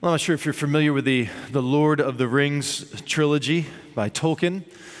Well, I'm not sure if you're familiar with the Lord of the Rings trilogy by Tolkien.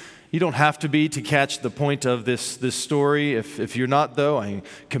 You don't have to be to catch the point of this story. If you're not, though, I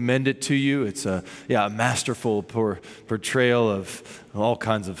commend it to you. It's a masterful portrayal of all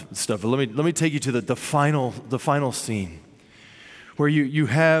kinds of stuff. But let me take you to the final scene, where you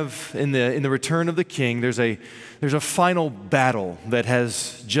have in the Return of the King. There's a final battle that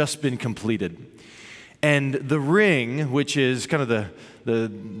has just been completed, and the ring, which is kind of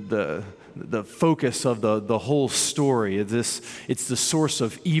the focus of the whole story. It's the source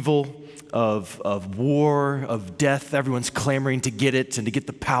of evil, of war, of death. Everyone's clamoring to get it and to get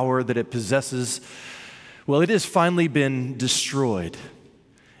the power that it possesses. Well, it has finally been destroyed.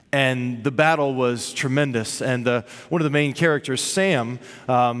 And the battle was tremendous. And one of the main characters, Sam,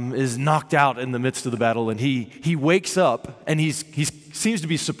 is knocked out in the midst of the battle. And he wakes up, and he seems to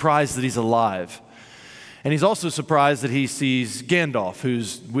be surprised that he's alive. And he's also surprised that he sees Gandalf,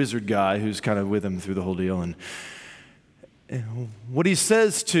 who's wizard guy, who's kind of with him through the whole deal. And what he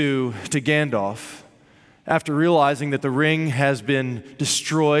says to Gandalf, after realizing that the ring has been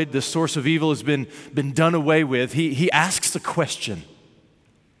destroyed, the source of evil has been done away with, he asks a question,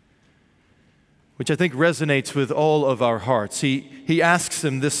 which I think resonates with all of our hearts. He asks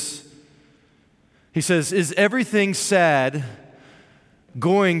him this. He says, "Is everything sad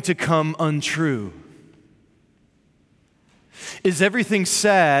going to come untrue? Is everything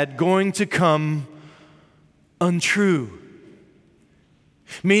sad going to come untrue?"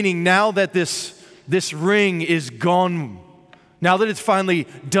 Meaning, now that this ring is gone, now that it's finally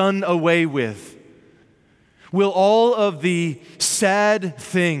done away with, will all of the sad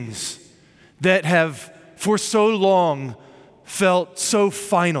things that have for so long felt so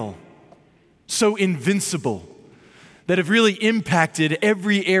final, so invincible, that have really impacted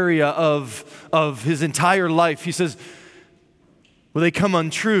every area of his entire life, he says, will they come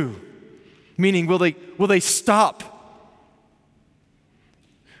untrue? Meaning, will they stop?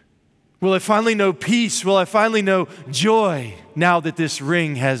 Will I finally know peace? Will I finally know joy now that this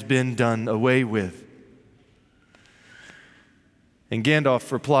ring has been done away with? And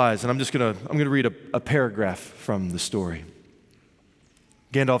Gandalf replies, and I'm going to read a paragraph from the story.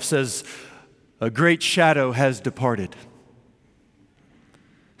 Gandalf says, "A great shadow has departed,"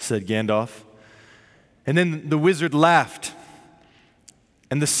 said Gandalf. And then the wizard laughed.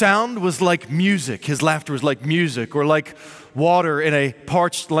 And the sound was like music. His laughter was like music, or like water in a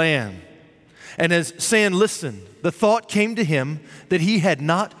parched land. And as Sam listened, the thought came to him that he had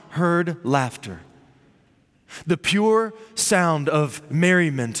not heard laughter, the pure sound of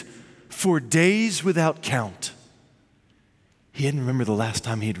merriment, for days without count. He hadn't remembered the last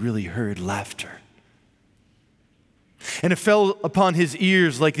time he had really heard laughter. And it fell upon his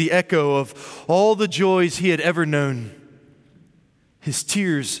ears like the echo of all the joys he had ever known. His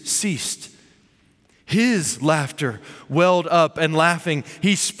tears ceased. His laughter welled up, and laughing,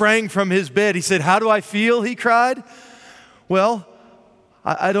 he sprang from his bed. He said, "How do I feel?" he cried. "Well,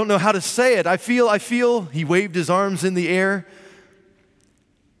 I don't know how to say it. I feel, he waved his arms in the air.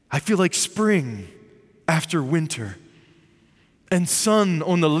 "I feel like spring after winter, and sun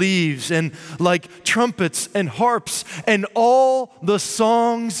on the leaves, and like trumpets and harps, and all the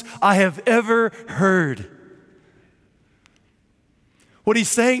songs I have ever heard." What he's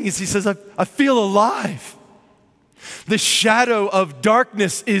saying is, he says, I feel alive. The shadow of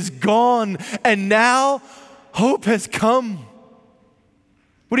darkness is gone, and now hope has come.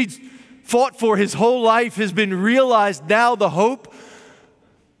 What he fought for his whole life has been realized now. The hope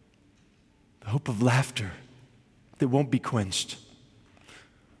of laughter that won't be quenched,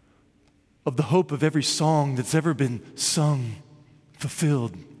 of the hope of every song that's ever been sung,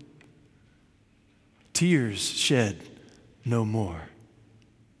 fulfilled, tears shed no more.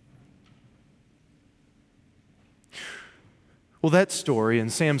 Well, that story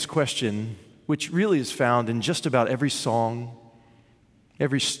and Sam's question, which really is found in just about every song,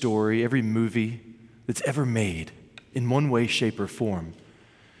 every story, every movie that's ever made in one way, shape, or form,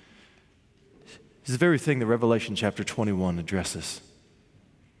 is the very thing that Revelation chapter 21 addresses.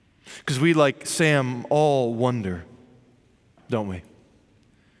 Because we, like Sam, all wonder, don't we?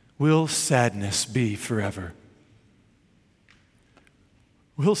 Will sadness be forever?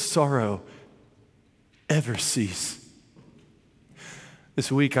 Will sorrow ever cease? This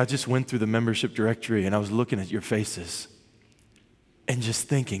week, I just went through the membership directory, and I was looking at your faces and just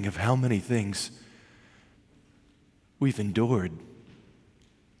thinking of how many things we've endured.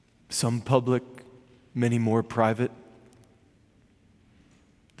 Some public, many more private.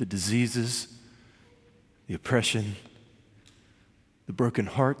 The diseases, the oppression, the broken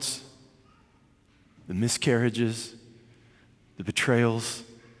hearts, the miscarriages, the betrayals,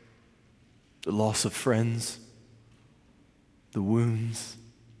 the loss of friends, the wounds,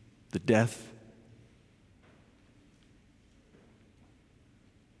 the death.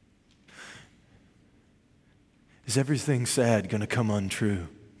 Is everything sad going to come untrue?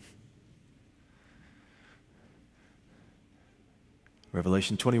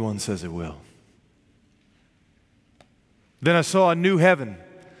 Revelation 21 says it will. Then I saw a new heaven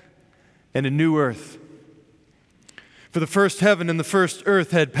and a new earth. For the first heaven and the first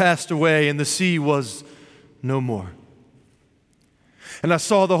earth had passed away, and the sea was no more. And I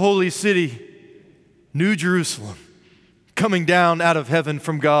saw the holy city, New Jerusalem, coming down out of heaven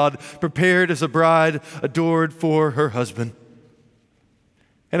from God, prepared as a bride adored for her husband.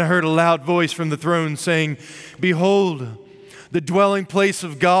 And I heard a loud voice from the throne saying, "Behold, the dwelling place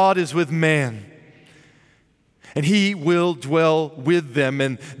of God is with man, and he will dwell with them,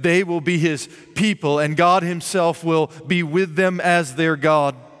 and they will be his people, and God himself will be with them as their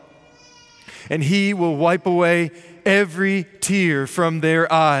God. And he will wipe away every tear from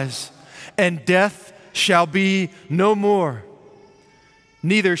their eyes, and death shall be no more.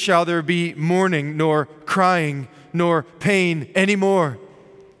 Neither shall there be mourning, nor crying, nor pain anymore,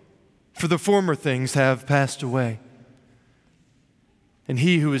 for the former things have passed away." And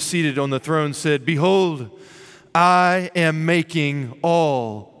he who is seated on the throne said, "Behold, I am making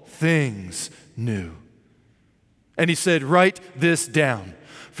all things new." And he said, "Write this down,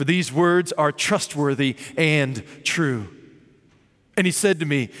 for these words are trustworthy and true." And he said to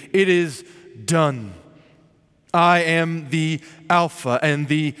me, "It is done. I am the Alpha and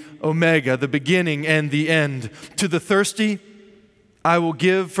the Omega, the beginning and the end. To the thirsty, I will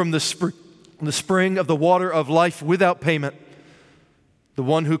give from the spring of the water of life without payment. The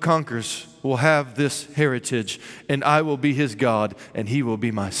one who conquers will have this heritage, and I will be his God, and he will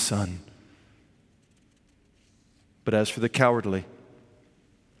be my son. But as for the cowardly,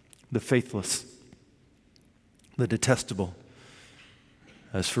 the faithless, the detestable,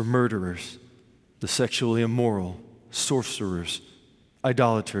 as for murderers, the sexually immoral, sorcerers,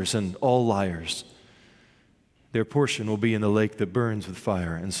 idolaters, and all liars, their portion will be in the lake that burns with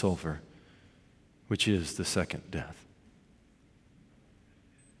fire and sulfur, which is the second death."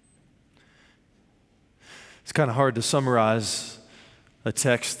 It's kind of hard to summarize a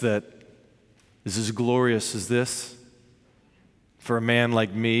text that is as glorious as this for a man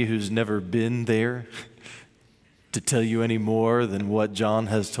like me who's never been there to tell you any more than what John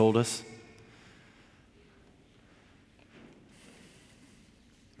has told us.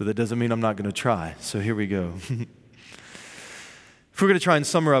 But that doesn't mean I'm not going to try, so here we go. If we're going to try and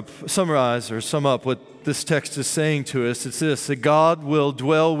summarize or sum up what this text is saying to us, it's this: that God will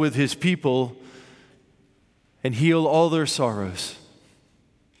dwell with his people and heal all their sorrows.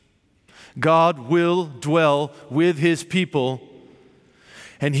 God will dwell with his people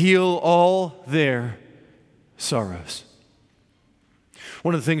and heal all their sorrows.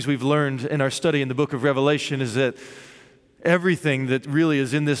 One of the things we've learned in our study in the book of Revelation is that everything that really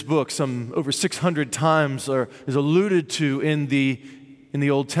is in this book, some over 600 times, is alluded to in the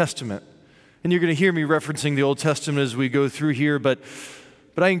Old Testament. And you're going to hear me referencing the Old Testament as we go through here, but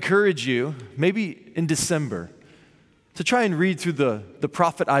I encourage you, maybe in December, to try and read through the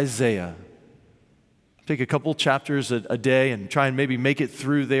prophet Isaiah. Take a couple chapters a day and try and maybe make it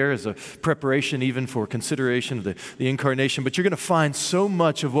through there as a preparation even for consideration of the incarnation. But you're going to find so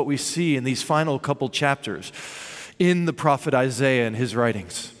much of what we see in these final couple chapters in the prophet Isaiah and his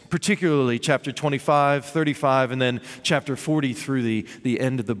writings, particularly chapter 25, 35, and then chapter 40 through the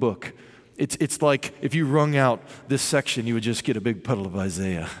end of the book. It's like if you wrung out this section, you would just get a big puddle of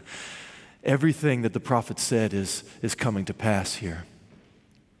Isaiah. Everything that the prophet said is coming to pass here.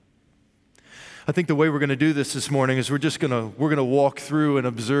 I think the way we're going to do this morning is we're going to walk through and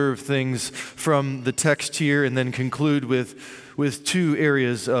observe things from the text here and then conclude with two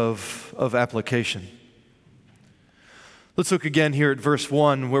areas of application. Let's look again here at verse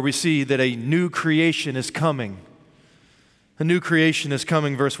 1, where we see that a new creation is coming. A new creation is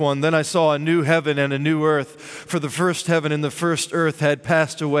coming, verse 1. "Then I saw a new heaven and a new earth, for the first heaven and the first earth had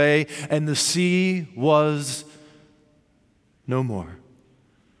passed away, and the sea was no more."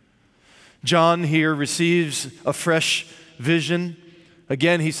 John here receives a fresh vision.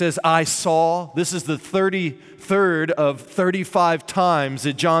 Again, he says, "I saw." This is the 33rd of 35 times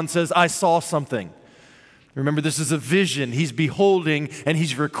that John says, "I saw something." Remember, this is a vision. He's beholding and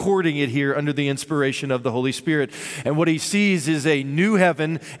he's recording it here under the inspiration of the Holy Spirit. And what he sees is a new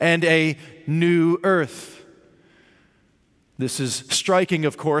heaven and a new earth. This is striking,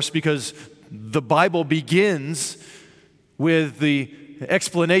 of course, because the Bible begins with the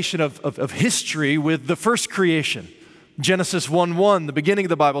explanation of history with the first creation. Genesis 1:1, the beginning of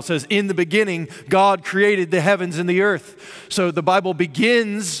the Bible says, in the beginning, God created the heavens and the earth. So the Bible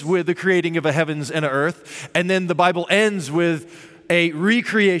begins with the creating of a heavens and an earth, and then the Bible ends with a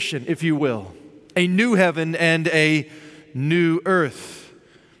recreation, if you will, a new heaven and a new earth.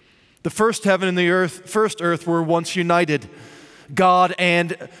 The first heaven and the first earth were once united. God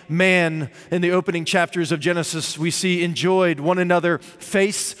and man, in the opening chapters of Genesis, we see enjoyed one another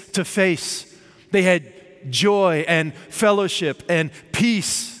face to face. They had joy and fellowship and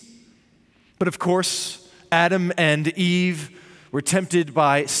peace. But of course, Adam and Eve were tempted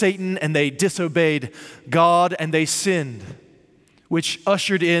by Satan and they disobeyed God and they sinned, which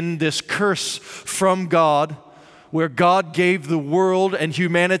ushered in this curse from God, where God gave the world and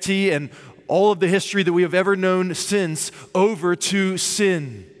humanity and all of the history that we have ever known since over to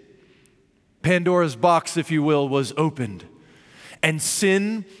sin. Pandora's box, if you will, was opened, and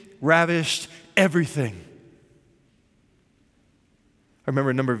sin ravished everything. I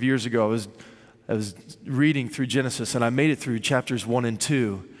remember a number of years ago, I was reading through Genesis, and I made it through chapters 1 and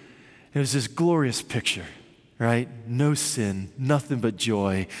 2. It was this glorious picture, right? No sin, nothing but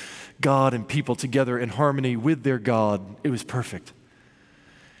joy. God and people together in harmony with their God. It was perfect.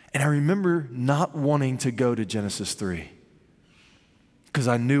 And I remember not wanting to go to Genesis 3 because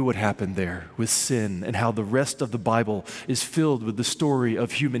I knew what happened there with sin and how the rest of the Bible is filled with the story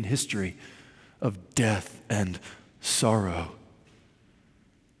of human history, of death and sorrow.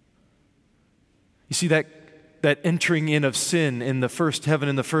 You see, that entering in of sin in the first heaven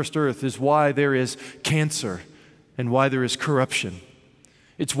and the first earth is why there is cancer and why there is corruption.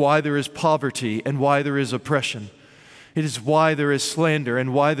 It's why there is poverty and why there is oppression. It is why there is slander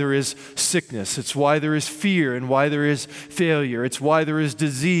and why there is sickness. It's why there is fear and why there is failure. It's why there is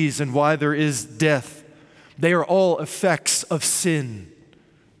disease and why there is death. They are all effects of sin,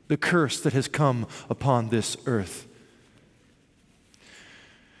 the curse that has come upon this earth.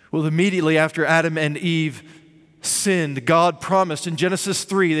 Well, immediately after Adam and Eve sinned, God promised in Genesis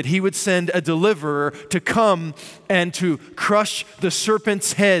 3 that he would send a deliverer to come and to crush the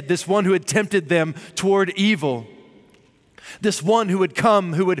serpent's head, this one who had tempted them toward evil. This one who would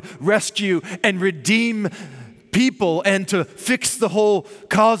come, who would rescue and redeem people and to fix the whole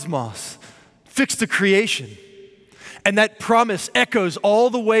cosmos, fix the creation. And that promise echoes all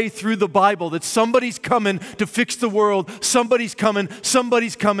the way through the Bible that somebody's coming to fix the world. Somebody's coming,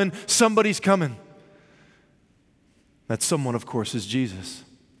 somebody's coming, somebody's coming. That someone, of course, is Jesus.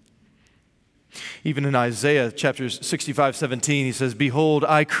 Even in Isaiah chapters 65:17, he says, "Behold,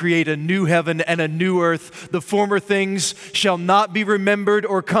 I create a new heaven and a new earth. The former things shall not be remembered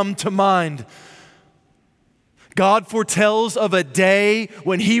or come to mind." God foretells of a day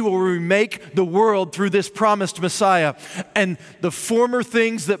when he will remake the world through this promised Messiah. And the former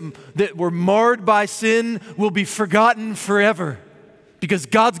things that were marred by sin will be forgotten forever because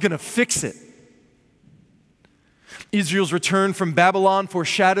God's going to fix it. Israel's return from Babylon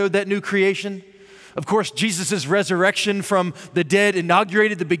foreshadowed that new creation. Of course, Jesus' resurrection from the dead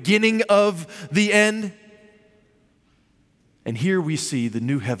inaugurated the beginning of the end. And here we see the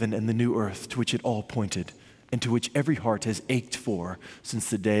new heaven and the new earth to which it all pointed and to which every heart has ached for since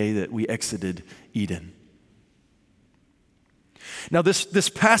the day that we exited Eden. Now, this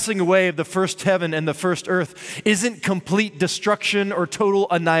passing away of the first heaven and the first earth isn't complete destruction or total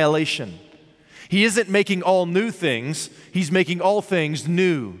annihilation. He isn't making all new things, he's making all things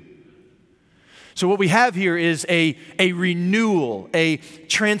new. So what we have here is a renewal, a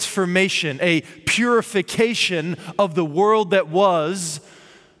transformation, a purification of the world that was,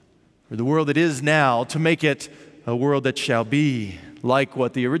 or the world that is now, to make it a world that shall be like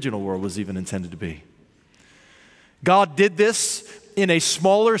what the original world was even intended to be. God did this in a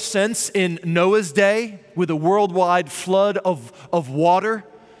smaller sense in Noah's day with a worldwide flood of water.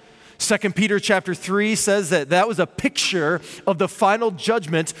 2 Peter chapter 3 says that was a picture of the final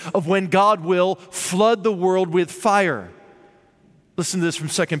judgment of when God will flood the world with fire. Listen to this from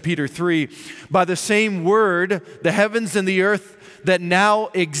 2 Peter 3. By the same word, the heavens and the earth that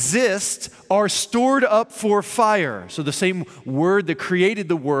now exist are stored up for fire. So the same word that created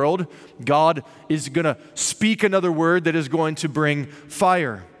the world, God is going to speak another word that is going to bring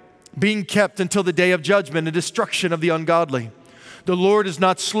fire, being kept until the day of judgment and destruction of the ungodly. The Lord is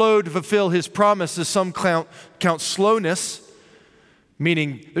not slow to fulfill his promise, as some count slowness,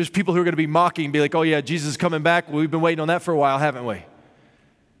 meaning there's people who are going to be mocking and be like, oh yeah, Jesus is coming back. Well, we've been waiting on that for a while, haven't we?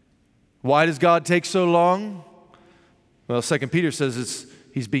 Why does God take so long? Well, 2 Peter says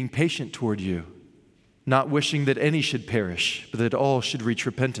he's being patient toward you, not wishing that any should perish, but that all should reach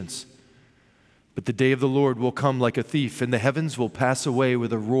repentance. But the day of the Lord will come like a thief, and the heavens will pass away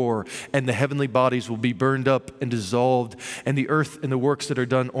with a roar, and the heavenly bodies will be burned up and dissolved, and the earth and the works that are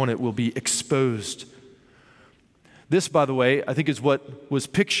done on it will be exposed. This, by the way, I think is what was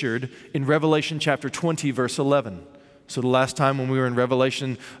pictured in Revelation chapter 20, verse 11. So the last time when we were in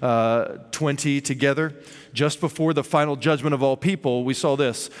Revelation 20 together, just before the final judgment of all people, we saw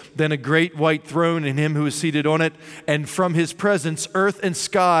this. Then a great white throne and him who is seated on it, and from his presence earth and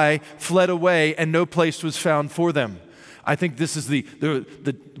sky fled away, and no place was found for them. I think this is the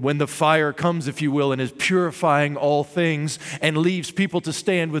when the fire comes, if you will, and is purifying all things and leaves people to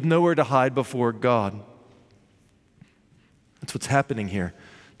stand with nowhere to hide before God. That's what's happening here.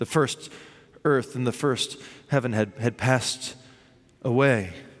 The first earth and the first heaven had passed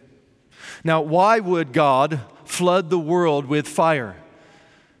away. Now, why would God flood the world with fire?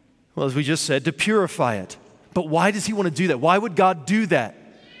 Well, as we just said, to purify it. But why does he want to do that? Why would God do that?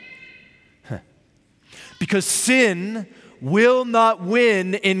 Because sin will not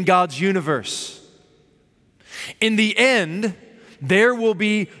win in God's universe. In the end, there will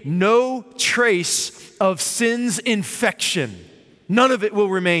be no trace of sin's infection. None of it will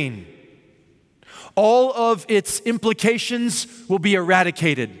remain. All of its implications will be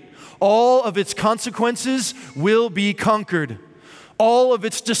eradicated. All of its consequences will be conquered. All of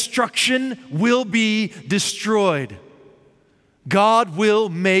its destruction will be destroyed. God will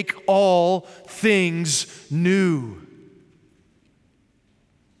make all things new.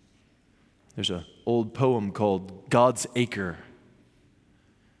 There's an old poem called God's Acre.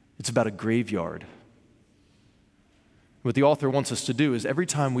 It's about a graveyard. What the author wants us to do is every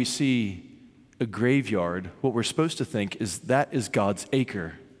time we see a graveyard, what we're supposed to think is that is God's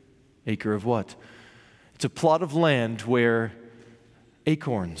acre. Acre of what? It's a plot of land where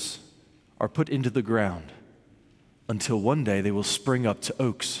acorns are put into the ground until one day they will spring up to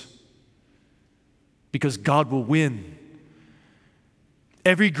oaks. Because God will win.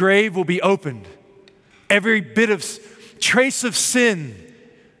 Every grave will be opened. Every bit of trace of sin,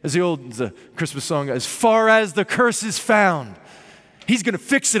 as the Christmas song, as far as the curse is found, he's going to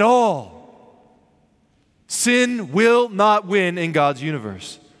fix it all. Sin will not win in God's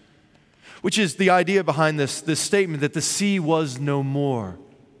universe, which is the idea behind this statement that the sea was no more.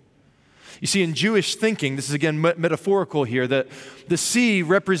 You see, in Jewish thinking, this is again metaphorical here, that the sea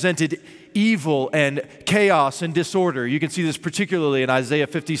represented evil and chaos and disorder. You can see this particularly in Isaiah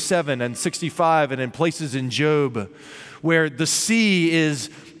 57 and 65 and in places in Job, where the sea is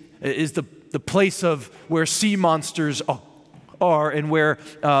the place of where sea monsters are and where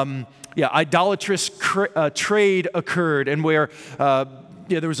idolatrous trade occurred, and where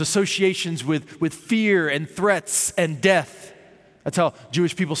there was associations with fear and threats and death. That's how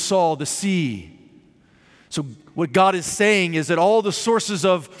Jewish people saw the sea. So what God is saying is that all the sources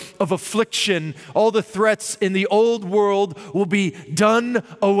of affliction, all the threats in the old world will be done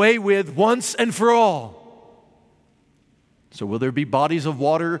away with once and for all. So will there be bodies of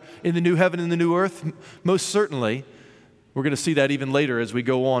water in the new heaven and the new earth? Most certainly. We're going to see that even later as we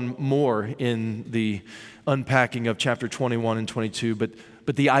go on more in the unpacking of chapter 21 and 22.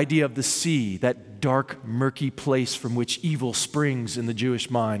 But the idea of the sea, that dark, murky place from which evil springs in the Jewish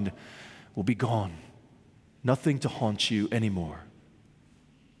mind, will be gone. Nothing to haunt you anymore.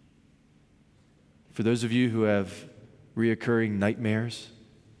 For those of you who have reoccurring nightmares,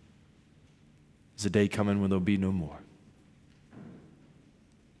 there's a day coming when there'll be no more.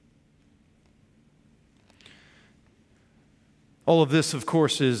 All of this, of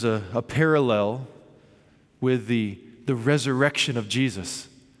course, is a parallel with the resurrection of Jesus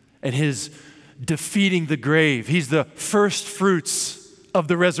and his defeating the grave. He's the first fruits of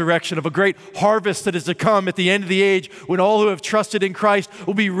the resurrection, of a great harvest that is to come at the end of the age, when all who have trusted in Christ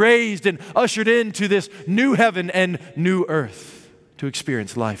will be raised and ushered into this new heaven and new earth to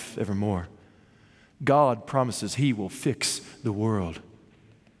experience life evermore. God promises he will fix the world.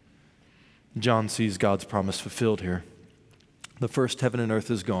 John sees God's promise fulfilled here. The first heaven and earth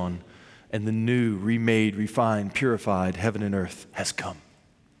is gone, and the new, remade, refined, purified heaven and earth has come.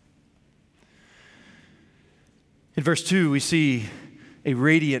 In verse 2, we see a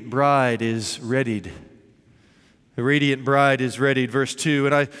radiant bride is readied. The radiant bride is readied. Verse 2,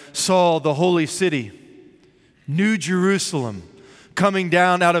 and I saw the holy city, New Jerusalem, coming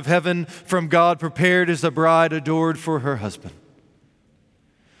down out of heaven from God, prepared as a bride adored for her husband.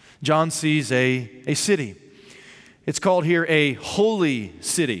 John sees a city. It's called here a holy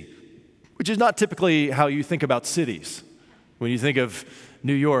city, which is not typically how you think about cities. When you think of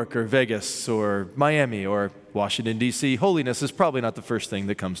New York or Vegas or Miami or Washington, D.C., holiness is probably not the first thing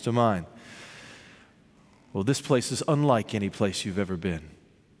that comes to mind. Well, this place is unlike any place you've ever been.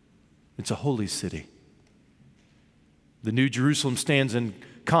 It's a holy city. The New Jerusalem stands in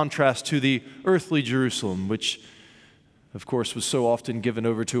contrast to the earthly Jerusalem, which, of course, was so often given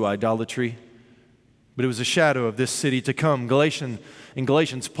over to idolatry. But it was a shadow of this city to come. In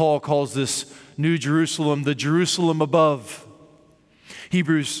Galatians, Paul calls this New Jerusalem the Jerusalem above.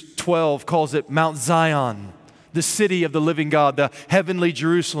 Hebrews 12 calls it Mount Zion, the city of the living God, the heavenly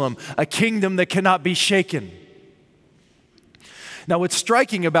Jerusalem, a kingdom that cannot be shaken. Now, what's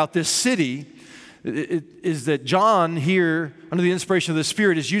striking about this city is that John here, under the inspiration of the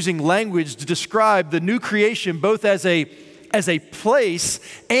Spirit, is using language to describe the new creation both as a place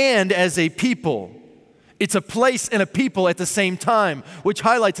and as a people. It's a place and a people at the same time, which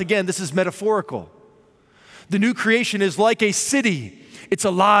highlights, again, this is metaphorical. The new creation is like a city. It's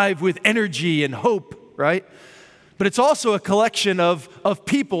alive with energy and hope, right? But it's also a collection of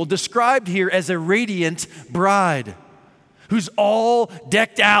people described here as a radiant bride who's all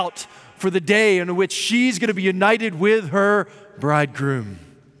decked out for the day in which she's going to be united with her bridegroom.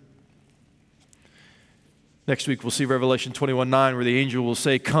 Next week, we'll see Revelation 21:9, where the angel will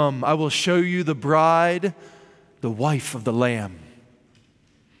say, "Come, I will show you the bride, the wife of the Lamb."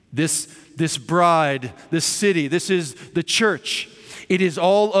 This bride, this city, this is the church. It is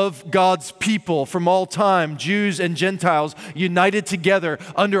all of God's people from all time, Jews and Gentiles, united together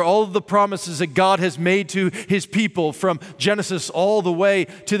under all of the promises that God has made to his people from Genesis all the way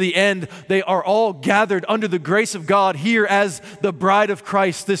to the end. They are all gathered under the grace of God here as the bride of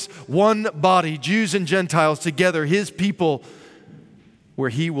Christ, this one body, Jews and Gentiles together, his people, where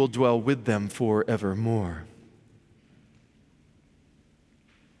he will dwell with them forevermore.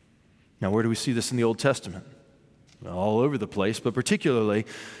 Now, where do we see this in the Old Testament? All over the place, but particularly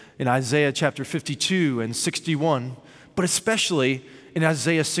in Isaiah chapter 52 and 61, but especially in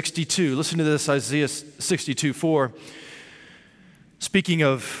Isaiah 62. Listen to this, Isaiah 62:4. Speaking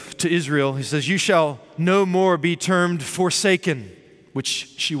to Israel, he says, "You shall no more be termed forsaken,"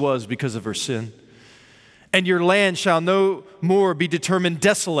 which she was because of her sin. "And your land shall no more be determined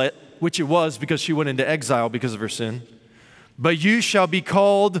desolate," which it was because she went into exile because of her sin. "But you shall be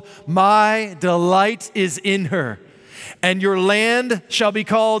called, my delight is in her. And your land shall be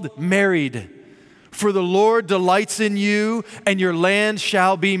called married. For the Lord delights in you, and your land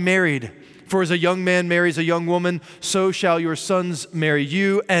shall be married. For as a young man marries a young woman, so shall your sons marry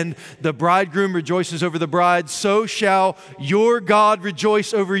you. And the bridegroom rejoices over the bride, so shall your God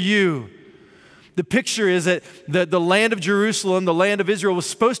rejoice over you." The picture is that the land of Jerusalem, the land of Israel, was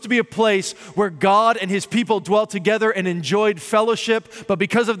supposed to be a place where God and his people dwelt together and enjoyed fellowship, but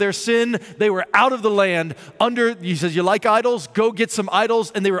because of their sin, they were out of the land. He says, "You like idols? Go get some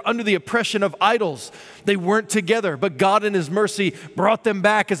idols," and they were under the oppression of idols. They weren't together, but God in his mercy brought them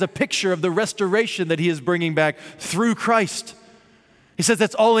back as a picture of the restoration that he is bringing back through Christ. He says,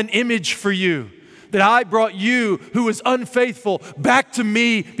 "That's all an image for you. That I brought you, who was unfaithful, back to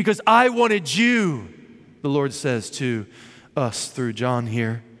me because I wanted you," the Lord says to us through John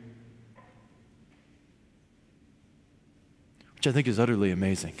here. Which I think is utterly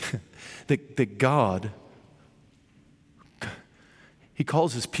amazing. that God, he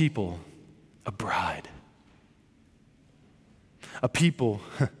calls his people a bride. A people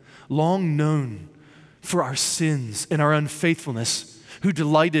long known for our sins and our unfaithfulness, who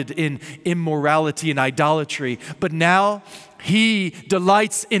delighted in immorality and idolatry, but now he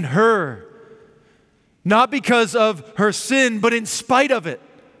delights in her, not because of her sin, but in spite of it.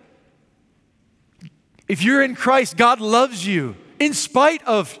 If you're in Christ, God loves you in spite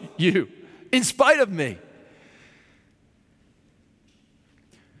of you, in spite of me.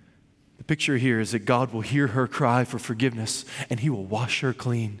 The picture here is that God will hear her cry for forgiveness, and he will wash her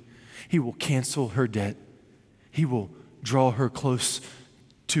clean. He will cancel her debt. He will draw her close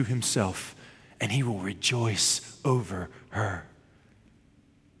to himself, and he will rejoice over her.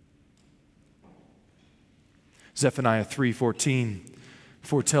 Zephaniah 3:14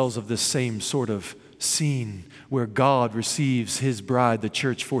 foretells of this same sort of scene where God receives his bride, the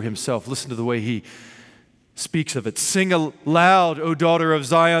church, for himself. Listen to the way he speaks of it. "Sing aloud, O daughter of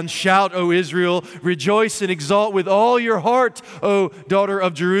Zion. Shout, O Israel. Rejoice and exult with all your heart, O daughter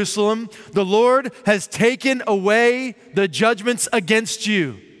of Jerusalem. The Lord has taken away the judgments against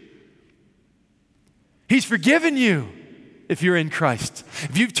you." He's forgiven you if you're in Christ.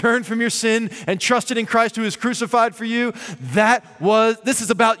 If you've turned from your sin and trusted in Christ who is crucified for you, this is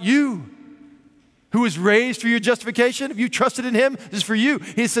about you. Who was raised for your justification. If you trusted in him, this is for you.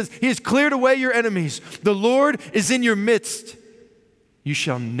 He says, he has cleared away your enemies. The Lord is in your midst. You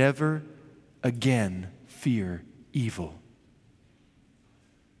shall never again fear evil.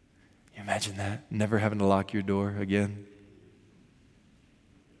 Can you imagine that? Never having to lock your door again.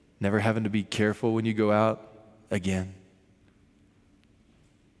 Never having to be careful when you go out again.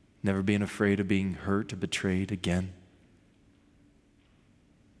 Never being afraid of being hurt or betrayed again.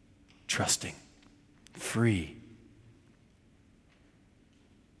 Trusting, free.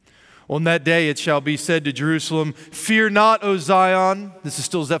 On that day it shall be said to Jerusalem, fear not, O Zion. This is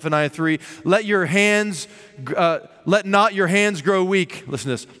still Zephaniah 3. Let not your hands grow weak. Listen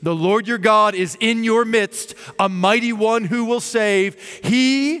to this. The Lord your God is in your midst, a mighty one who will save.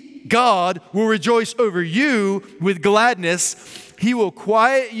 He, God, will rejoice over you with gladness. He will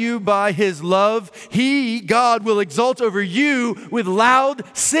quiet you by his love. He, God, will exult over you with loud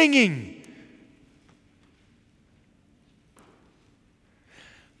singing.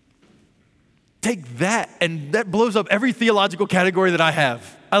 Take that, and that blows up every theological category that I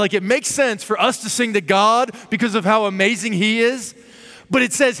have. It makes sense for us to sing to God because of how amazing he is, but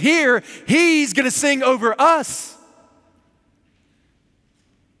it says here, he's going to sing over us.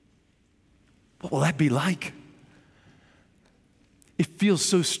 What will that be like? It feels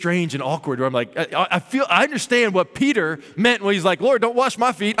so strange and awkward where I'm like, I understand what Peter meant when he's like, Lord, don't wash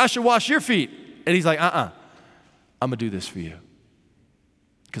my feet, I should wash your feet. And he's like, I'm going to do this for you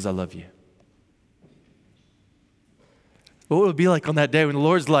because I love you. What would it be like on that day when the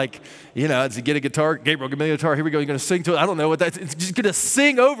Lord's like, to get a guitar, Gabriel, give me a guitar, here we go, you're going to sing to it. I don't know what that's, it's just going to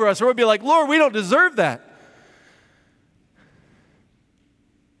sing over us. Or we'll be like, Lord, we don't deserve that.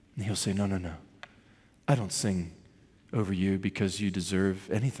 And he'll say, no. I don't sing over you because you deserve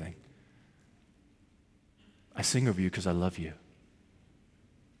anything. I sing over you because I love you.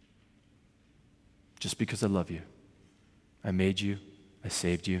 Just because I love you. I made you, I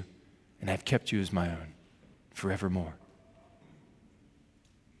saved you, and I've kept you as my own forevermore.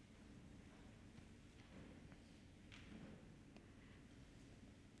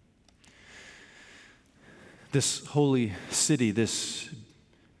 This holy city, this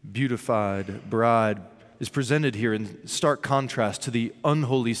beautified bride is presented here in stark contrast to the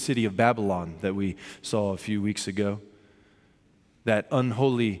unholy city of Babylon that we saw a few weeks ago. That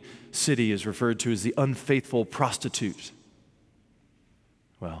unholy city is referred to as the unfaithful prostitute.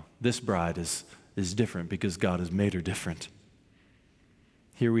 Well, this bride is different because God has made her different.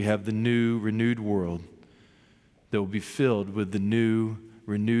 Here we have the new, renewed world that will be filled with the new,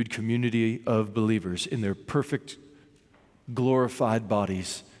 renewed community of believers in their perfect, glorified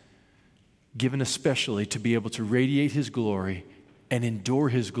bodies, given especially to be able to radiate his glory and endure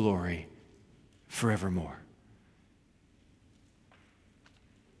his glory forevermore.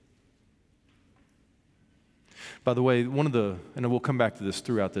 By the way, and we'll come back to this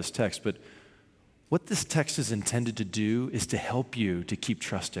throughout this text, but what this text is intended to do is to help you to keep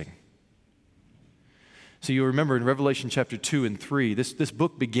trusting. So you'll remember in Revelation chapter 2 and 3, this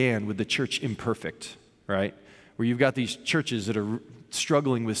book began with the church imperfect, right? Where you've got these churches that are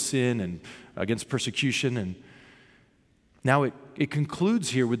struggling with sin and against persecution, and now it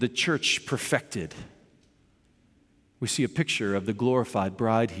concludes here with the church perfected. We see a picture of the glorified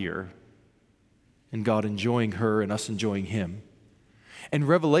bride here, and God enjoying her and us enjoying him. And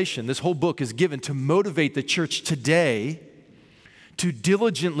Revelation, this whole book is given to motivate the church today to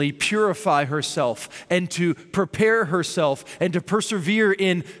diligently purify herself and to prepare herself and to persevere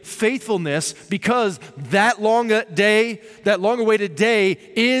in faithfulness, because that long-awaited day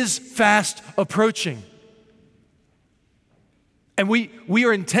is fast approaching. And we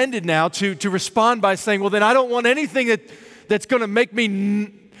are intended now to respond by saying, well, then I don't want anything that's going to make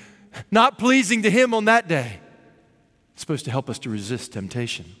me not pleasing to him on that day. It's supposed to help us to resist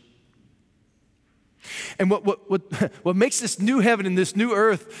temptation. And what makes this new heaven and this new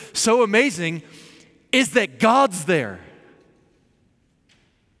earth so amazing is that God's there.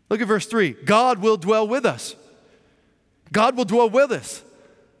 Look at verse 3. God will dwell with us. God will dwell with us.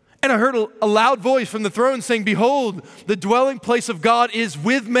 And I heard a loud voice from the throne saying, behold, the dwelling place of God is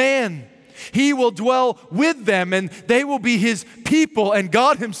with man. He will dwell with them, and they will be his people, and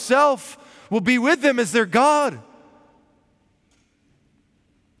God himself will be with them as their God.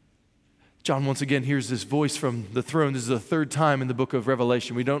 John once again hears this voice from the throne. This is the third time in the book of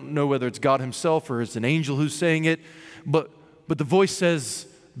Revelation. We don't know whether it's God himself or it's an angel who's saying it, but the voice says,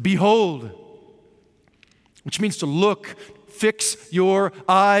 behold, which means to look, fix your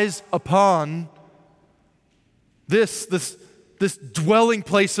eyes upon. This dwelling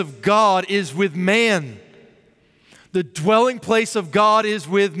place of God is with man. The dwelling place of God is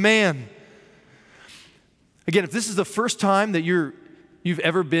with man. Again, if this is the first time that you've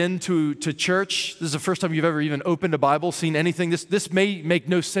ever been to church, this is the first time you've ever even opened a Bible, seen anything, this may make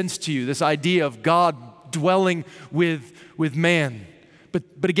no sense to you, this idea of God dwelling with man.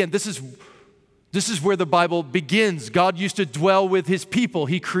 But again, this is This is where the Bible begins. God used to dwell with his people.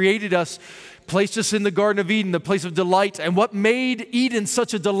 He created us, placed us in the Garden of Eden, the place of delight. And what made Eden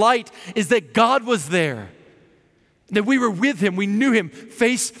such a delight is that God was there, that we were with him. We knew him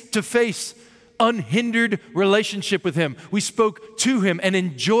face to face, unhindered relationship with him. We spoke to him and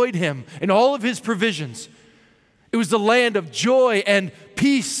enjoyed him and all of his provisions. It was the land of joy and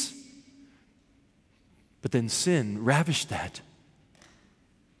peace. But then sin ravished that.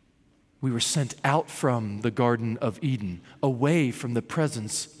 We were sent out from the Garden of Eden, away from the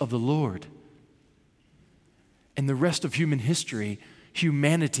presence of the Lord. And the rest of human history,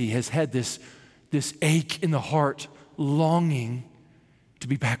 humanity has had this ache in the heart, longing to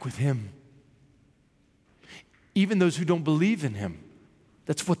be back with him. Even those who don't believe in him,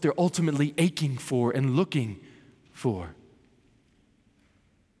 that's what they're ultimately aching for and looking for.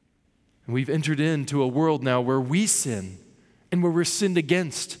 And we've entered into a world now where we sin and where we're sinned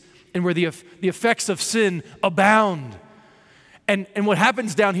against, and where the effects of sin abound. And what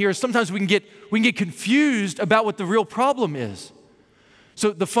happens down here is sometimes we can get confused about what the real problem is.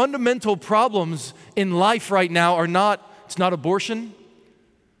 So the fundamental problems in life right now are it's not abortion,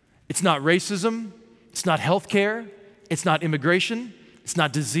 it's not racism, it's not healthcare, it's not immigration, it's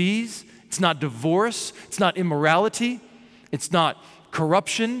not disease, it's not divorce, it's not immorality, it's not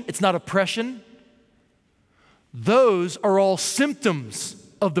corruption, it's not oppression. Those are all symptoms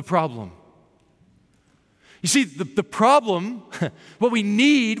of the problem. You see, the problem, what we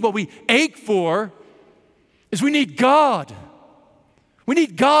need, what we ache for, is we need God. We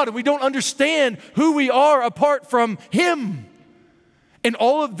need God, and we don't understand who we are apart from him. And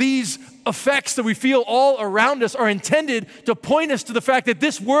all of these effects that we feel all around us are intended to point us to the fact that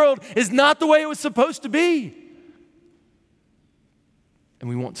this world is not the way it was supposed to be. And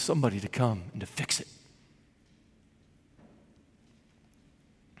we want somebody to come and to fix it.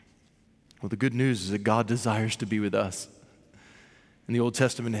 Well, the good news is that God desires to be with us. In the Old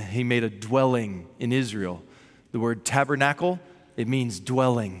Testament, he made a dwelling in Israel. The word tabernacle, it means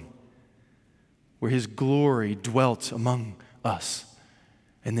dwelling, where his glory dwelt among us.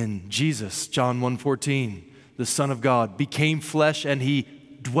 And then Jesus, John 1:14, the Son of God, became flesh and he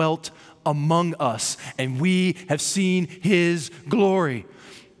dwelt among us, and we have seen his glory.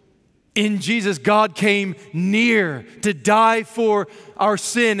 In Jesus, God came near to die for our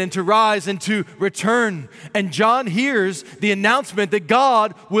sin and to rise and to return. And John hears the announcement that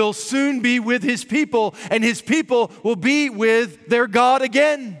God will soon be with his people, and his people will be with their God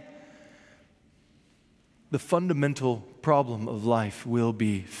again. The fundamental problem of life will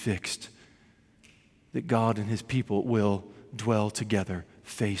be fixed, that God and his people will dwell together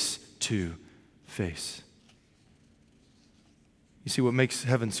face to face. You see, what makes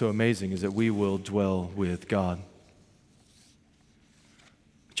heaven so amazing is that we will dwell with God.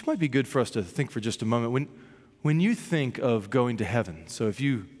 Which might be good for us to think for just a moment. When you think of going to heaven, so if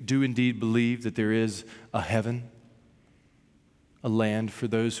you do indeed believe that there is a heaven, a land for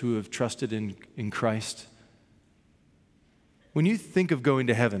those who have trusted in Christ, when you think of going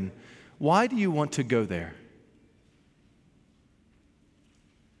to heaven, why do you want to go there?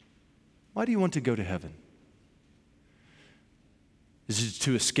 Why do you want to go to heaven? Is it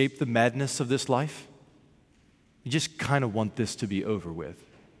to escape the madness of this life? You just kind of want this to be over with.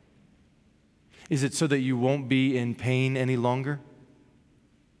 Is it so that you won't be in pain any longer?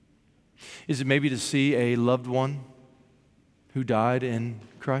 Is it maybe to see a loved one who died in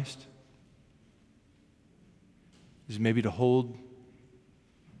Christ? Is it maybe to hold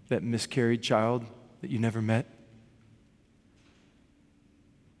that miscarried child that you never met?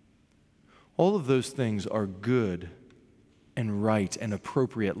 All of those things are good and right and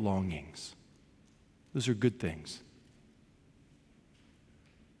appropriate longings. Those are good things.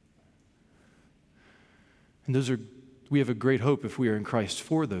 And we have a great hope if we are in Christ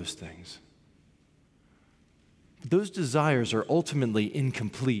for those things. But those desires are ultimately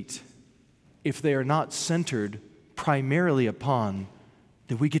incomplete if they are not centered primarily upon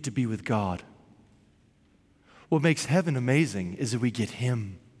that we get to be with God. What makes heaven amazing is that we get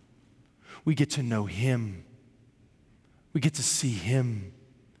him. We get to know him. We get to see him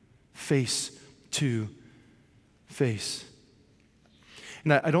face to face.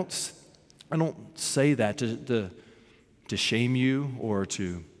 And I don't say that to shame you or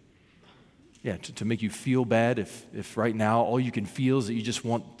to make you feel bad if right now all you can feel is that you just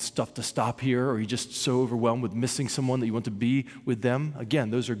want stuff to stop here, or you're just so overwhelmed with missing someone that you want to be with them.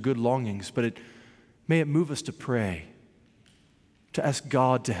 Again, those are good longings, but may it move us to pray, to ask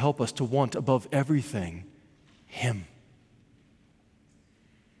God to help us to want above everything him.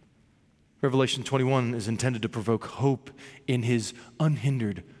 Revelation 21 is intended to provoke hope in his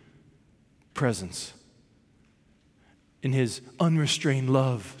unhindered presence, in his unrestrained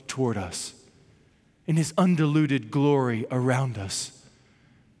love toward us, in his undiluted glory around us,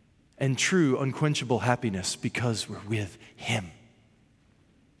 and true unquenchable happiness because we're with him.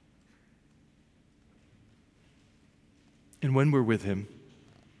 And when we're with him,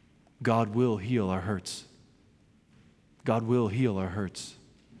 God will heal our hurts. God will heal our hurts.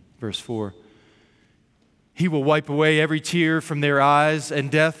 Verse 4, he will wipe away every tear from their eyes, and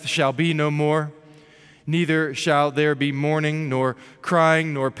death shall be no more. Neither shall there be mourning, nor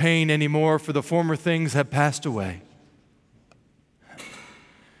crying, nor pain anymore, for the former things have passed away.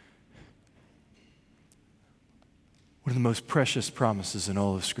 One of the most precious promises in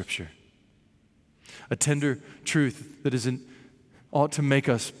all of Scripture. A tender truth that ought to make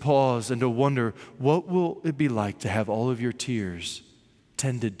us pause and to wonder, what will it be like to have all of your tears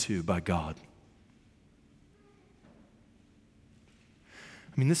tended to by God?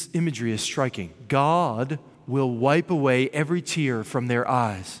 I mean, this imagery is striking. God will wipe away every tear from their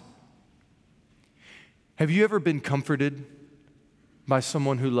eyes. Have you ever been comforted by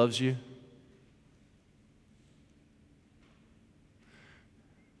someone who loves you?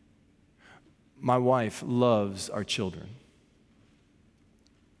 My wife loves our children.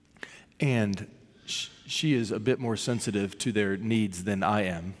 And she is a bit more sensitive to their needs than I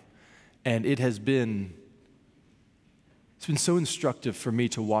am. And it's been so instructive for me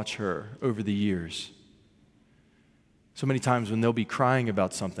to watch her over the years. So many times when they'll be crying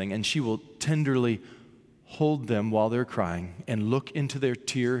about something, and she will tenderly hold them while they're crying and look into their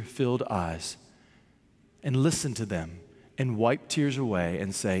tear-filled eyes and listen to them and wipe tears away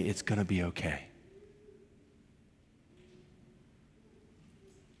and say, it's going to be okay.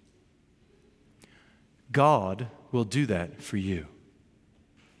 God will do that for you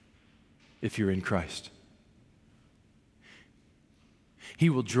if you're in Christ. He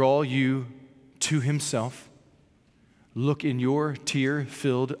will draw you to himself, look in your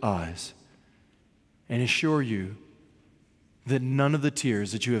tear-filled eyes, and assure you that none of the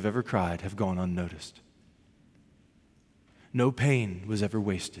tears that you have ever cried have gone unnoticed. No pain was ever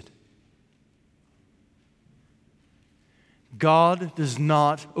wasted. God does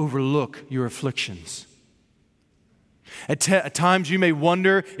not overlook your afflictions. At times you may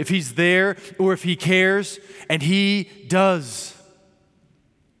wonder if he's there or if he cares, and he does.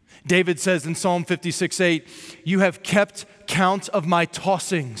 David says in Psalm 56:8, you have kept count of my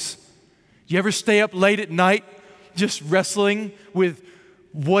tossings. You ever stay up late at night just wrestling with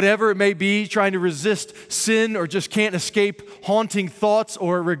whatever it may be, trying to resist sin or just can't escape haunting thoughts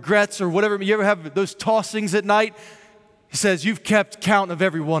or regrets or whatever? You ever have those tossings at night? He says, you've kept count of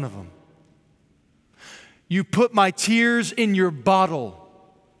every one of them. You put my tears in your bottle.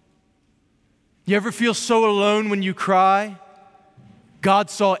 You ever feel so alone when you cry? God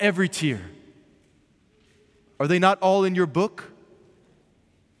saw every tear. Are they not all in your book?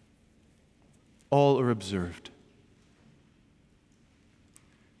 All are observed.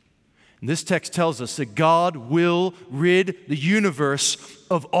 And this text tells us that God will rid the universe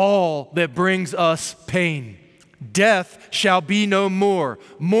of all that brings us pain. Death shall be no more,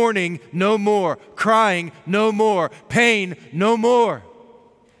 mourning no more, crying no more, pain no more.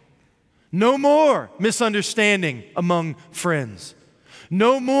 No more misunderstanding among friends.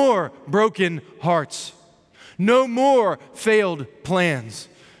 No more broken hearts. No more failed plans.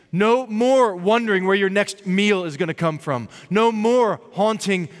 No more wondering where your next meal is going to come from. No more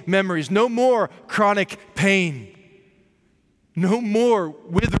haunting memories. No more chronic pain. No more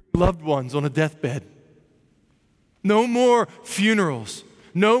withering loved ones on a deathbed. No more funerals.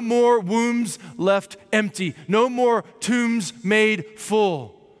 No more wombs left empty. No more tombs made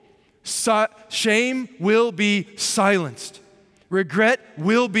full. Shame will be silenced. Regret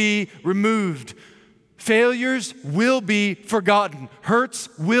will be removed. Failures will be forgotten. Hurts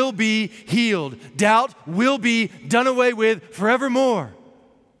will be healed. Doubt will be done away with forevermore.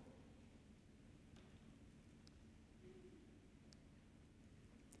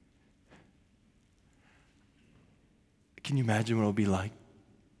 Can you imagine what it will be like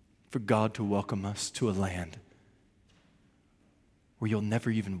for God to welcome us to a land where you'll never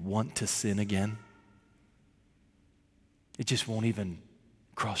even want to sin again? It just won't even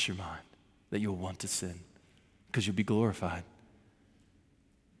cross your mind that you'll want to sin because you'll be glorified.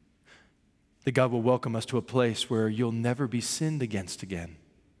 That God will welcome us to a place where you'll never be sinned against again.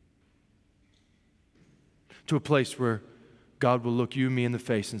 To a place where God will look you and me in the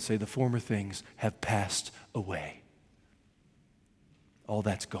face and say, the former things have passed away. All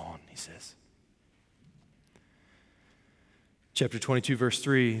that's gone, he says. Chapter 22, verse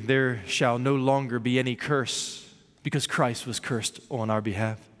 3, there shall no longer be any curse because Christ was cursed on our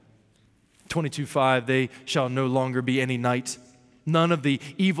behalf. 22:5, they shall no longer be any night. None of the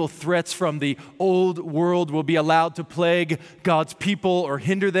evil threats from the old world will be allowed to plague God's people or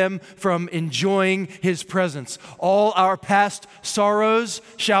hinder them from enjoying His presence. All our past sorrows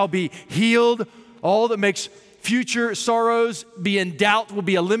shall be healed. All that makes future sorrows be in doubt will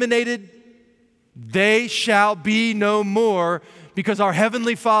be eliminated. They shall be no more, because our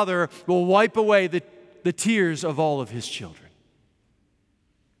Heavenly Father will wipe away the tears of all of His children.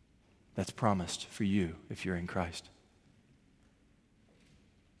 That's promised for you if you're in Christ.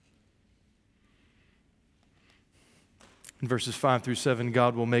 In verses 5 through 7,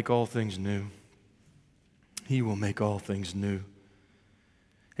 God will make all things new. He will make all things new.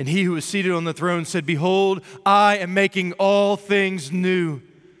 And He who is seated on the throne said, "Behold, I am making all things new."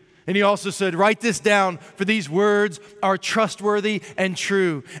 And He also said, "Write this down, for these words are trustworthy and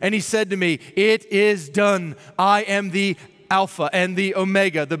true." And He said to me, "It is done. I am the Alpha and the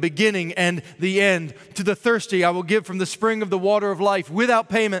Omega, the beginning and the end. To the thirsty I will give from the spring of the water of life without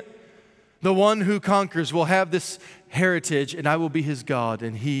payment. The one who conquers will have this heritage, and I will be his God,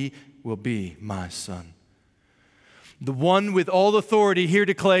 and he will be my son." The one with all authority here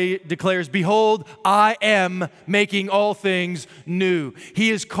declares, "Behold, I am making all things new."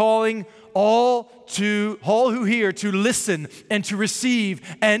 He is calling all who hear to listen and to receive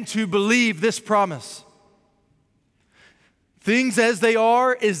and to believe this promise. Things as they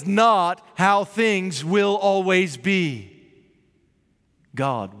are is not how things will always be.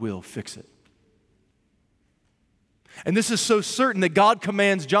 God will fix it. And this is so certain that God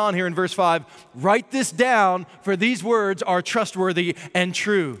commands John here in verse 5, "Write this down, for these words are trustworthy and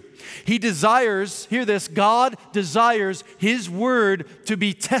true." He desires, hear this, God desires His word to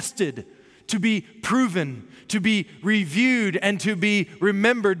be tested, to be proven, to be reviewed, and to be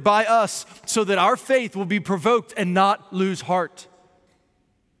remembered by us so that our faith will be provoked and not lose heart.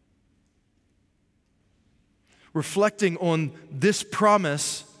 Reflecting on this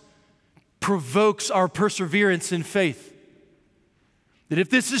promise provokes our perseverance in faith. That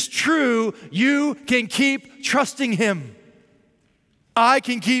if this is true, you can keep trusting Him. I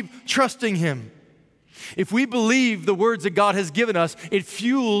can keep trusting Him. If we believe the words that God has given us, it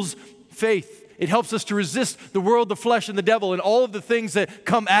fuels faith. It helps us to resist the world, the flesh, and the devil, and all of the things that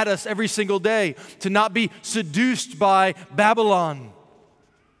come at us every single day, to not be seduced by Babylon.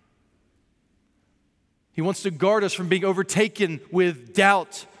 He wants to guard us from being overtaken with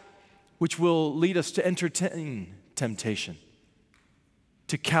doubt, which will lead us to entertain temptation,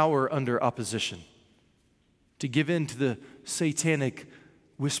 to cower under opposition, to give in to the satanic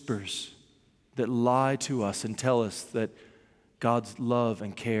whispers that lie to us and tell us that God's love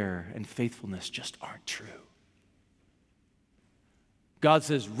and care and faithfulness just aren't true. God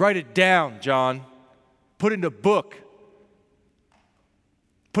says, "Write it down, John. Put it in a book.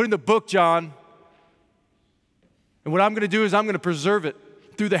 Put it in the book, John. And what I'm going to do is I'm going to preserve it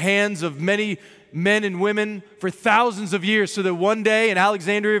through the hands of many men and women for thousands of years, so that one day in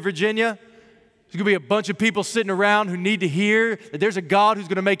Alexandria, Virginia, there's going to be a bunch of people sitting around who need to hear that there's a God who's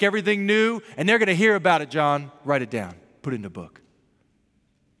going to make everything new, and they're going to hear about it, John. Write it down. Put it in a book."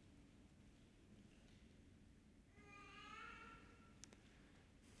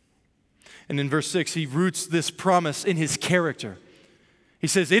 And in verse 6, he roots this promise in His character. He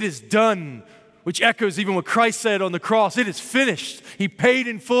says, "It is done," which echoes even what Christ said on the cross. It is finished. He paid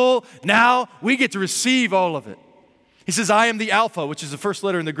in full. Now we get to receive all of it. He says, "I am the Alpha," which is the first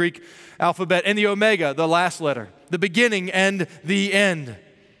letter in the Greek alphabet, and the Omega, the last letter, the beginning and the end.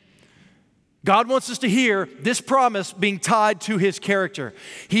 God wants us to hear this promise being tied to His character.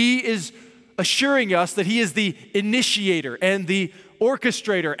 He is assuring us that He is the initiator and the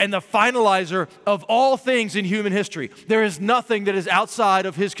orchestrator and the finalizer of all things in human history. There is nothing that is outside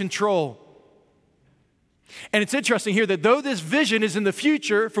of His control. And it's interesting here that though this vision is in the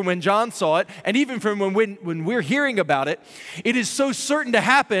future from when John saw it, and even from when we're hearing about it, it is so certain to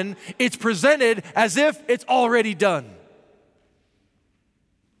happen, it's presented as if it's already done.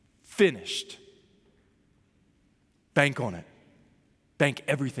 Finished. Bank on it. Bank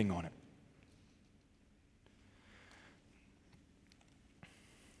everything on it.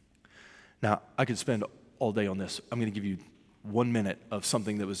 Now, I could spend all day on this. I'm going to give you 1 minute of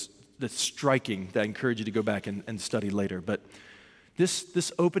something that's striking, that I encourage you to go back and study later. But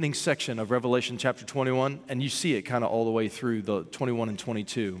this opening section of Revelation chapter 21, and you see it kind of all the way through the 21 and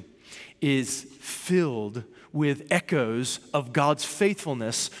 22, is filled with echoes of God's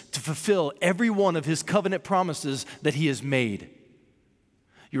faithfulness to fulfill every one of His covenant promises that He has made.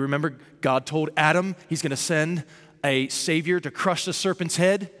 You remember God told Adam He's going to send a Savior to crush the serpent's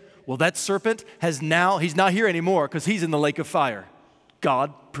head? Well, that serpent he's not here anymore because he's in the lake of fire.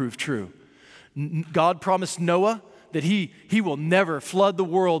 God proved true. God promised Noah that he will never flood the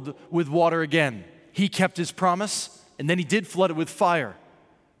world with water again. He kept his promise, and then he did flood it with fire,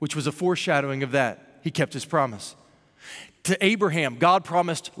 which was a foreshadowing of that. He kept his promise. To Abraham, God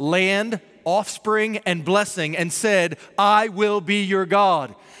promised land, offspring, and blessing, and said, I will be your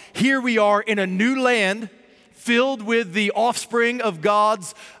God. Here we are in a new land filled with the offspring of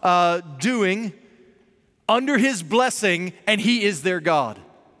God's doing, under his blessing, and he is their God.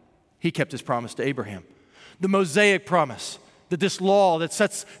 He kept his promise to Abraham. The Mosaic promise, that this law that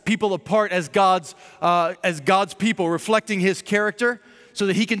sets people apart as God's people, reflecting his character so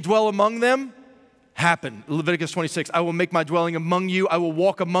that he can dwell among them, happened. Leviticus 26, I will make my dwelling among you. I will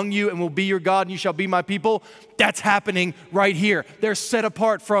walk among you and will be your God, and you shall be my people. That's happening right here. They're set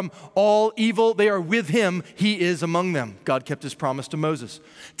apart from all evil. They are with him. He is among them. God kept his promise to Moses.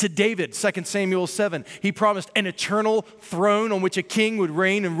 To David, 2 Samuel 7, he promised an eternal throne on which a king would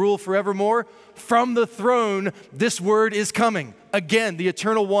reign and rule forevermore. From the throne, this word is coming. Again, the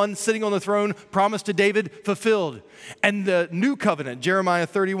eternal one sitting on the throne, promised to David, fulfilled. And the new covenant, Jeremiah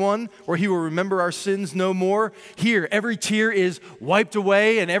 31, where he will remember our sins no more. Here, every tear is wiped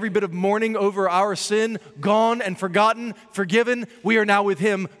away and every bit of mourning over our sin gone and forgotten, forgiven. We are now with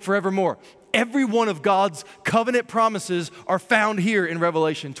him forevermore. Every one of God's covenant promises are found here in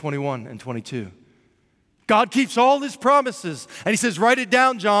Revelation 21 and 22. God keeps all his promises. And he says, write it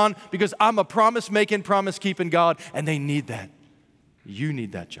down, John, because I'm a promise-making, promise-keeping God, and they need that. You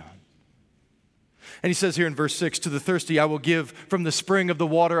need that, John. And he says here in verse 6, to the thirsty I will give from the spring of the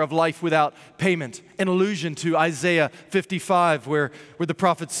water of life without payment. An allusion to Isaiah 55, where the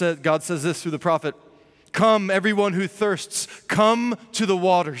prophet said, God says this through the prophet, come, everyone who thirsts, come to the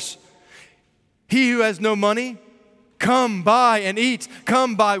waters. He who has no money, come buy and eat.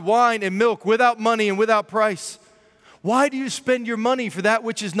 Come buy wine and milk without money and without price. Why do you spend your money for that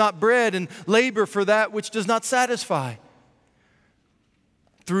which is not bread and labor for that which does not satisfy?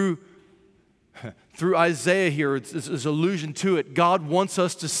 Through Isaiah here, it's allusion to it. God wants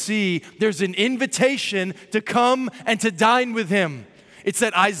us to see there's an invitation to come and to dine with him. It's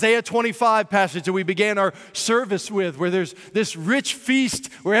that Isaiah 25 passage that we began our service with, where there's this rich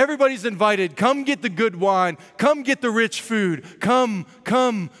feast where everybody's invited. Come get the good wine. Come get the rich food. Come,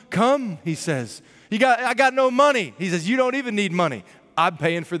 he says. I got no money. He says, you don't even need money. I'm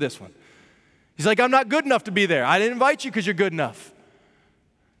paying for this one. He's like, I'm not good enough to be there. I didn't invite you because you're good enough.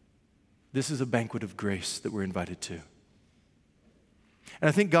 This is a banquet of grace that we're invited to. And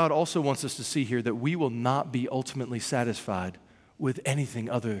I think God also wants us to see here that we will not be ultimately satisfied with anything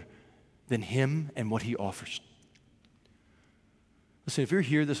other than him and what he offers. Listen, if you're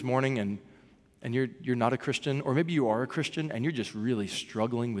here this morning and you're not a Christian, or maybe you are a Christian and you're just really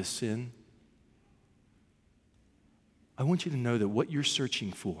struggling with sin, I want you to know that what you're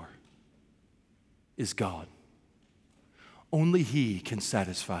searching for is God. Only he can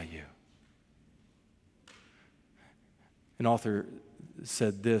satisfy you. An author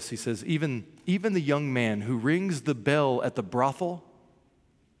said this, he says, even the young man who rings the bell at the brothel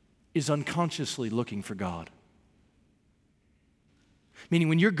is unconsciously looking for God. Meaning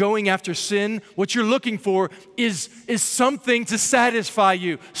when you're going after sin, what you're looking for is something to satisfy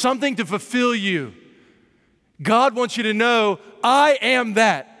you, something to fulfill you. God wants you to know, I am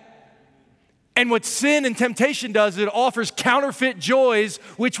that. And what sin and temptation does, it offers counterfeit joys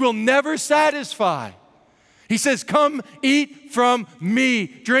which will never satisfy. He says, come eat from me,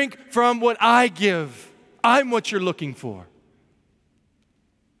 drink from what I give. I'm what you're looking for.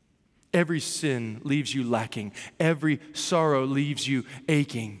 Every sin leaves you lacking. Every sorrow leaves you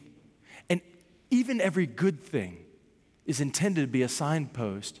aching. And even every good thing is intended to be a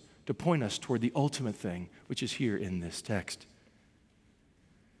signpost to point us toward the ultimate thing, which is here in this text.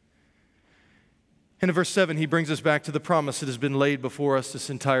 And in verse 7, he brings us back to the promise that has been laid before us this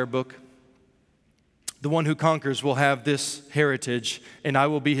entire book. The one who conquers will have this heritage, and I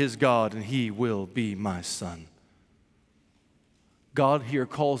will be his God, and he will be my son. God here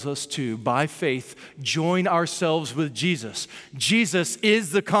calls us to, by faith, join ourselves with Jesus. Jesus is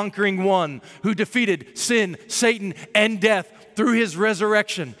the conquering one who defeated sin, Satan, and death through his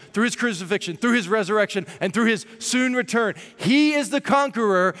resurrection, through his crucifixion, through his resurrection, and through his soon return. He is the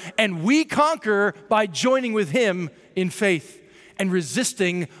conqueror, and we conquer by joining with him in faith and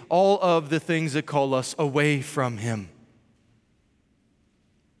resisting all of the things that call us away from him.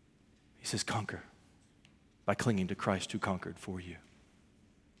 He says, conquer by clinging to Christ who conquered for you.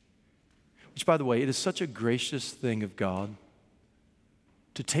 Which, by the way, it is such a gracious thing of God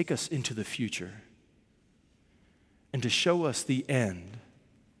to take us into the future and to show us the end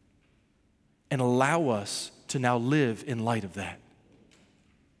and allow us to now live in light of that.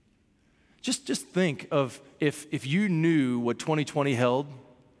 Just think of if you knew what 2020 held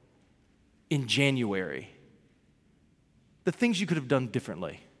in January, the things you could have done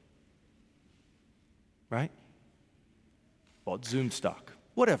differently, right? Bought Zoom stock,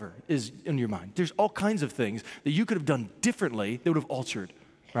 whatever is in your mind. There's all kinds of things that you could have done differently that would have altered,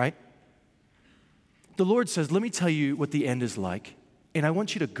 right? The Lord says, let me tell you what the end is like, and I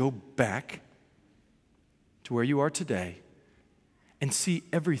want you to go back to where you are today and see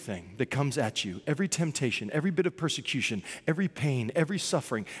everything that comes at you, every temptation, every bit of persecution, every pain, every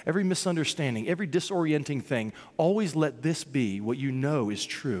suffering, every misunderstanding, every disorienting thing. Always let this be what you know is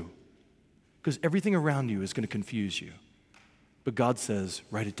true, because everything around you is going to confuse you. But God says,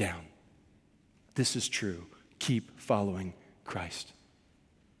 write it down. This is true. Keep following Christ.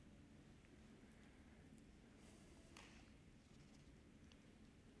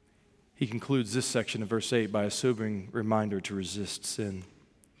 He concludes this section of verse 8 by a sobering reminder to resist sin.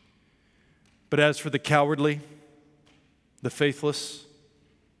 But as for the cowardly, the faithless,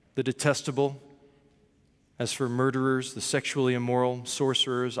 the detestable, as for murderers, the sexually immoral,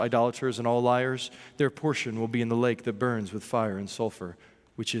 sorcerers, idolaters, and all liars, their portion will be in the lake that burns with fire and sulfur,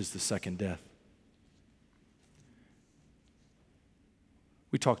 which is the second death.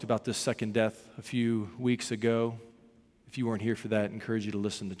 We talked about this second death a few weeks ago. If you weren't here for that, I encourage you to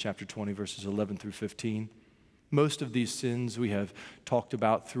listen to chapter 20, verses 11 through 15. Most of these sins we have talked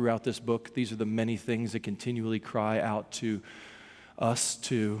about throughout this book. These are the many things that continually cry out to us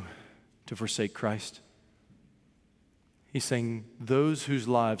to forsake Christ. He's saying those whose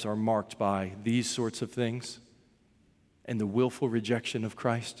lives are marked by these sorts of things and the willful rejection of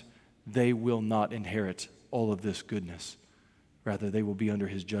Christ, they will not inherit all of this goodness. Rather, they will be under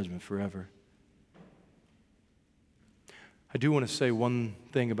his judgment forever. I do want to say one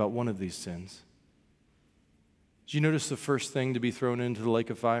thing about one of these sins. Did you notice the first thing to be thrown into the lake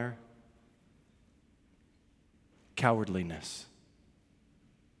of fire? Cowardliness.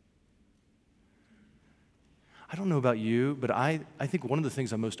 I don't know about you, but I think one of the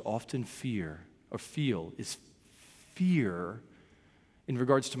things I most often fear or feel is fear in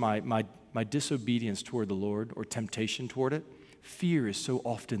regards to my disobedience toward the Lord or temptation toward it. Fear is so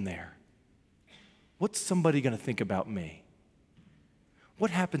often there. What's somebody going to think about me?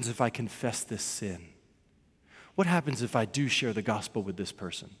 What happens if I confess this sin? What happens if I do share the gospel with this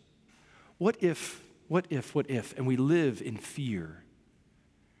person? What if? And we live in fear.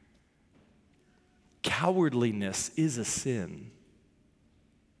 Cowardliness is a sin.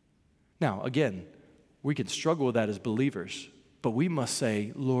 Now, again, we can struggle with that as believers, but we must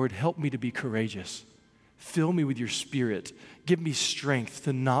say, Lord, help me to be courageous. Fill me with your Spirit. Give me strength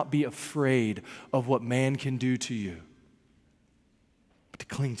to not be afraid of what man can do to you, but to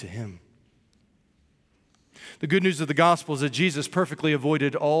cling to him. The good news of the gospel is that Jesus perfectly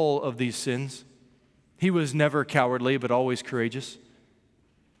avoided all of these sins. He was never cowardly, but always courageous.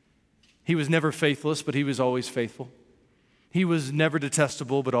 He was never faithless, but he was always faithful. He was never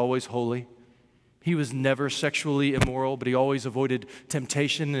detestable, but always holy. He was never sexually immoral, but he always avoided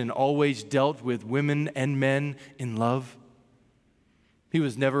temptation and always dealt with women and men in love. He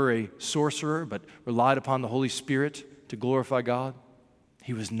was never a sorcerer, but relied upon the Holy Spirit to glorify God.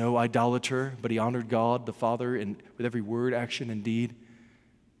 He was no idolater, but he honored God, the Father, with every word, action, and deed.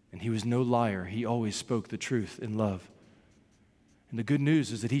 And he was no liar. He always spoke the truth in love. And the good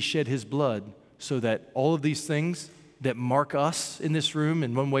news is that he shed his blood so that all of these things that mark us in this room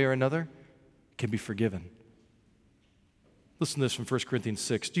in one way or another can be forgiven. Listen to this from 1 Corinthians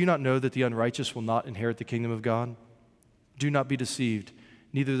 6. Do you not know that the unrighteous will not inherit the kingdom of God? Do not be deceived.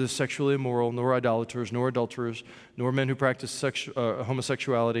 Neither the sexually immoral, nor idolaters, nor adulterers, nor men who practice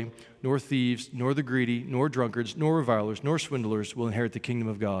homosexuality, nor thieves, nor the greedy, nor drunkards, nor revilers, nor swindlers will inherit the kingdom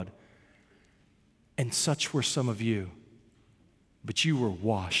of God. And such were some of you. But you were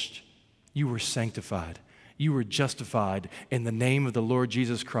washed, you were sanctified, you were justified in the name of the Lord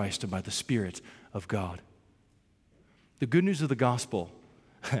Jesus Christ and by the Spirit of God. The good news of the gospel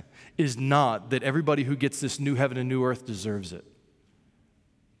is not that everybody who gets this new heaven and new earth deserves it.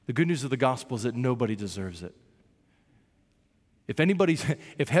 The good news of the gospel is that nobody deserves it.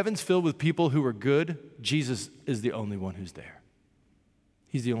 If heaven's filled with people who are good, Jesus is the only one who's there.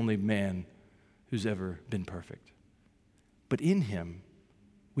 He's the only man who's ever been perfect. But in him,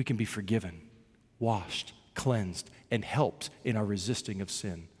 we can be forgiven, washed, cleansed, and helped in our resisting of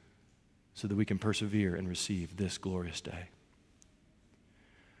sin so that we can persevere and receive this glorious day.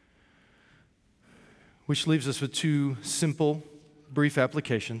 Which leaves us with two simple, brief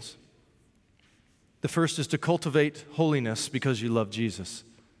applications. The first is to cultivate holiness because you love Jesus.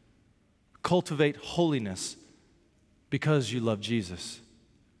 Cultivate holiness because you love Jesus.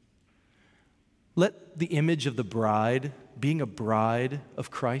 Let the image of the bride, being a bride of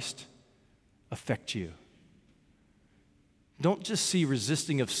Christ, affect you. Don't just see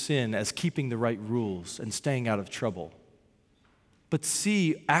resisting of sin as keeping the right rules and staying out of trouble, but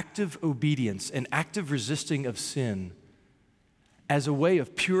see active obedience and active resisting of sin as a way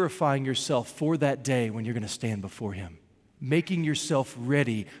of purifying yourself for that day when you're going to stand before Him, making yourself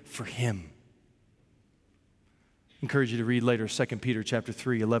ready for Him. I encourage you to read later 2 Peter chapter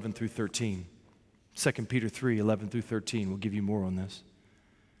 3, 11 through 13. 2 Peter 3, 11 through 13 will give you more on this.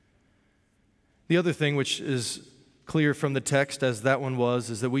 The other thing which is clear from the text, as that one was,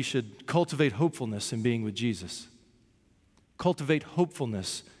 is that we should cultivate hopefulness in being with Jesus. Cultivate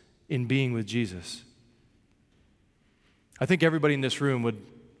hopefulness in being with Jesus. I think everybody in this room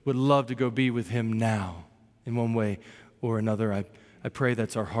would love to go be with Him now in one way or another. I pray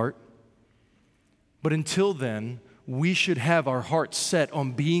that's our heart. But until then, we should have our hearts set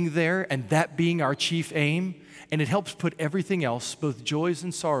on being there and that being our chief aim, and it helps put everything else, both joys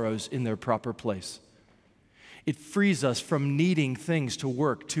and sorrows, in their proper place. It frees us from needing things to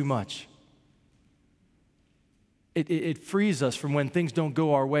work too much. It frees us from when things don't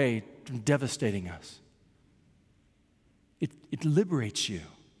go our way, from devastating us. It liberates you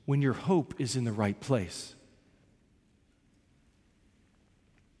when your hope is in the right place.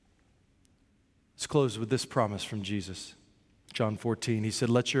 Let's close with this promise from Jesus. John 14, He said,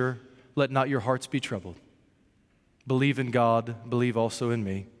 let not your hearts be troubled. Believe in God, believe also in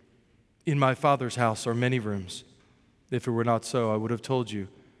me. In my Father's house are many rooms. If it were not so, I would have told you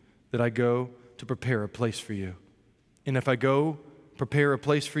that I go to prepare a place for you. And if I go prepare a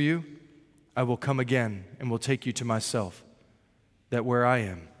place for you, I will come again and will take you to myself, that where I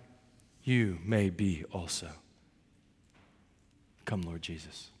am, you may be also. Come, Lord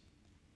Jesus.